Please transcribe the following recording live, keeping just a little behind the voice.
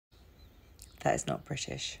That is not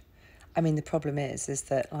British. I mean, the problem is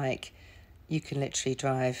that, like, you can literally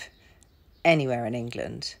drive anywhere in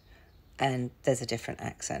England and there's a different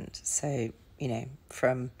accent. So, you know,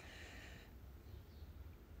 from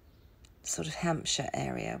sort of Hampshire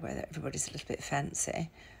area where everybody's a little bit fancy.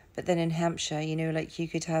 But then in Hampshire, you know, like, you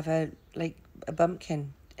could have a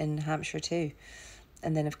bumpkin in Hampshire too.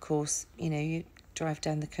 And then, of course, you know, you drive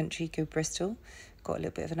down the country, go Bristol, got a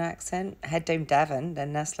little bit of an accent. Head down Devon,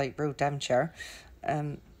 then that's like real Devonshire.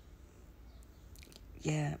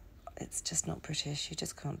 Yeah, it's just not British. You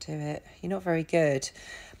just can't do it. You're not very good.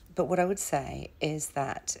 But what I would say is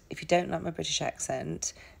that if you don't like my British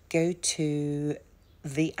accent, go to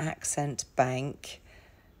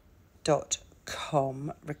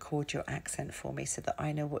theaccentbank.com, record your accent for me so that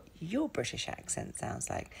I know what your British accent sounds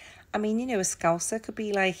like. I mean, you know, a Scouser could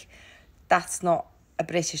be like, that's not a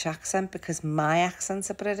British accent because my accent's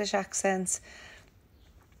a British accent.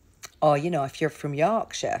 Or, you know, if you're from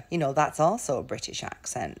Yorkshire, you know, that's also a British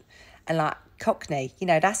accent. And like Cockney, you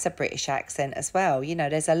know, that's a British accent as well. You know,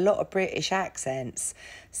 there's a lot of British accents.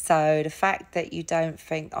 So the fact that you don't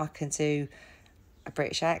think I can do a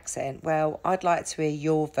British accent, well, I'd like to hear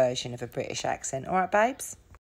your version of a British accent. All right, babes?